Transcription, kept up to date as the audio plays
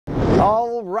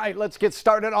All right, let's get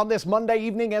started on this Monday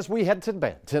evening as we head to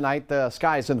bed. Tonight, the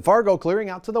skies in Fargo clearing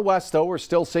out to the west, though we're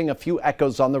still seeing a few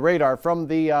echoes on the radar from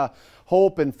the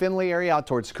Hope and Findlay area out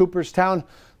towards Cooperstown.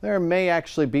 There may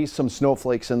actually be some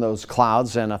snowflakes in those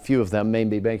clouds, and a few of them may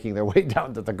be making their way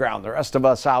down to the ground. The rest of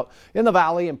us out in the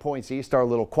valley and points east are a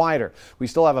little quieter. We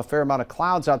still have a fair amount of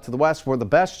clouds out to the west, where the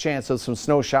best chance of some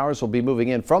snow showers will be moving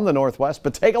in from the northwest.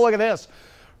 But take a look at this.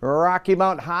 Rocky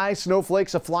Mount high,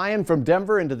 snowflakes a-flying from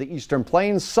Denver into the eastern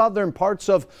plains, southern parts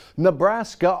of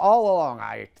Nebraska, all along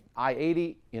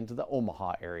I-80 into the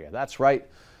Omaha area. That's right.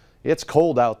 It's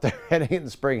cold out there heading into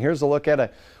spring. Here's a look at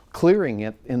a clearing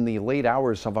it in the late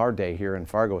hours of our day here in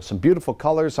Fargo. Some beautiful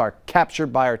colors are captured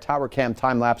by our Tower Cam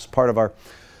time lapse, part of our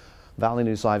Valley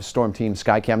News Live Storm Team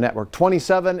Skycam Network.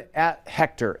 27 at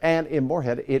Hector, and in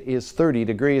Moorhead it is 30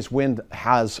 degrees. Wind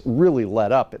has really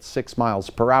let up at 6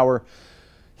 miles per hour.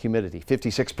 Humidity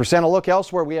 56%. A look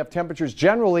elsewhere, we have temperatures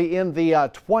generally in the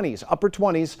 20s, upper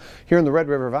 20s here in the Red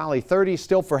River Valley. 30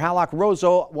 still for Hallock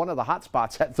Roseau, one of the hot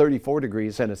spots at 34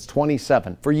 degrees, and it's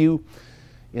 27 for you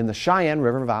in the Cheyenne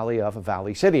River Valley of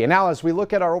Valley City. And now as we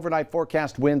look at our overnight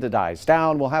forecast, wind dies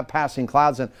down. We'll have passing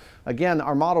clouds, and again,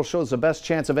 our model shows the best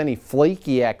chance of any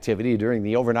flaky activity during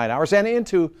the overnight hours and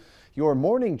into your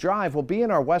morning drive will be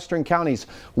in our western counties.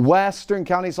 Western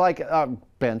counties like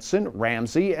Benson,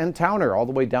 Ramsey, and Towner, all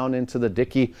the way down into the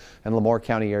Dickey and Lemoore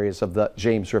County areas of the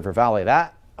James River Valley.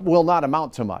 That will not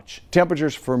amount to much.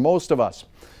 Temperatures for most of us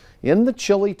in the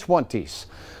chilly 20s.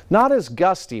 Not as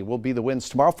gusty will be the winds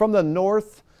tomorrow from the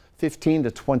north, 15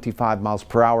 to 25 miles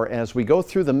per hour. As we go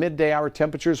through the midday hour,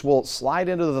 temperatures will slide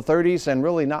into the 30s and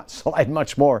really not slide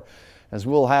much more, as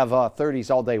we'll have 30s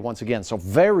all day once again. So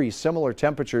very similar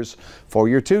temperatures for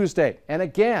your Tuesday. And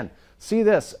again, see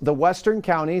this, the western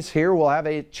counties here will have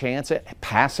a chance at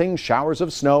passing showers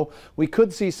of snow. We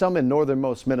could see some in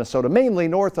northernmost Minnesota, mainly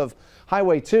north of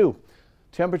Highway 2.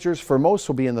 Temperatures for most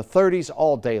will be in the 30s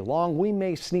all day long. We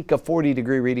may sneak a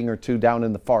 40-degree reading or two down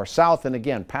in the far south. And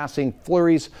again, passing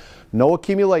flurries, no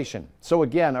accumulation. So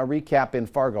again, a recap in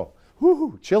Fargo.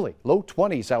 Woo, chilly, low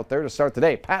 20s out there to start the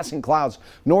day. Passing clouds,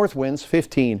 north winds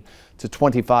 15 to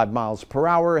 25 miles per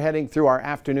hour. Heading through our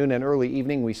afternoon and early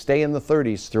evening, we stay in the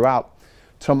 30s throughout.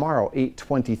 Tomorrow,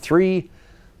 8:23,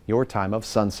 your time of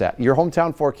sunset. Your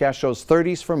hometown forecast shows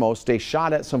 30s for most. A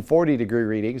shot at some 40-degree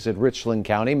readings in Richland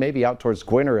County, maybe out towards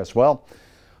Gwinner as well.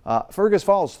 Fergus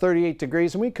Falls, 38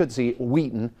 degrees, and we could see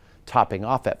Wheaton topping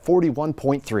off at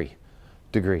 41.3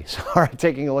 degrees. All right,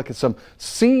 taking a look at some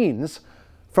scenes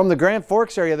from the Grand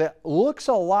Forks area that looks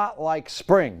a lot like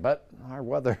spring, but our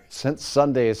weather since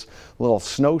Sunday's little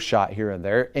snow shot here and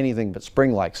there, anything but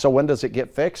spring-like. So when does it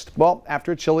get fixed? Well,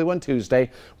 after a chilly one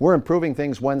Tuesday, we're improving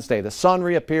things Wednesday. The sun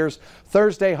reappears.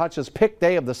 Thursday, Hutch's pick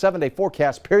day of the 7-day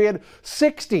forecast period.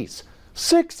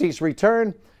 60s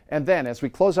return. And then as we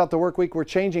close out the work week, we're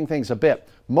changing things a bit.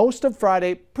 Most of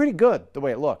Friday, pretty good the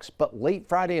way it looks, but late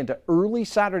Friday into early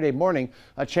Saturday morning,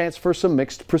 a chance for some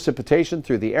mixed precipitation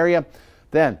through the area.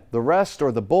 Then the rest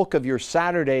or the bulk of your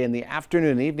Saturday in the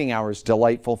afternoon and evening hours,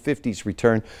 delightful. 50s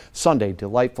return. Sunday,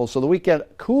 delightful. So the weekend,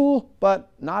 cool,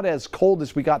 but not as cold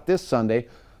as we got this Sunday.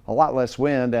 A lot less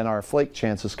wind, and our flake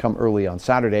chances come early on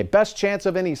Saturday. Best chance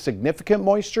of any significant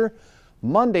moisture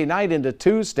Monday night into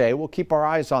Tuesday. We'll keep our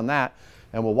eyes on that,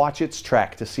 and we'll watch its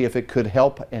track to see if it could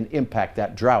help and impact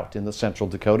that drought in the central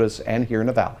Dakotas and here in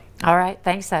the valley. All right.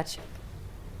 Thanks, Hutch.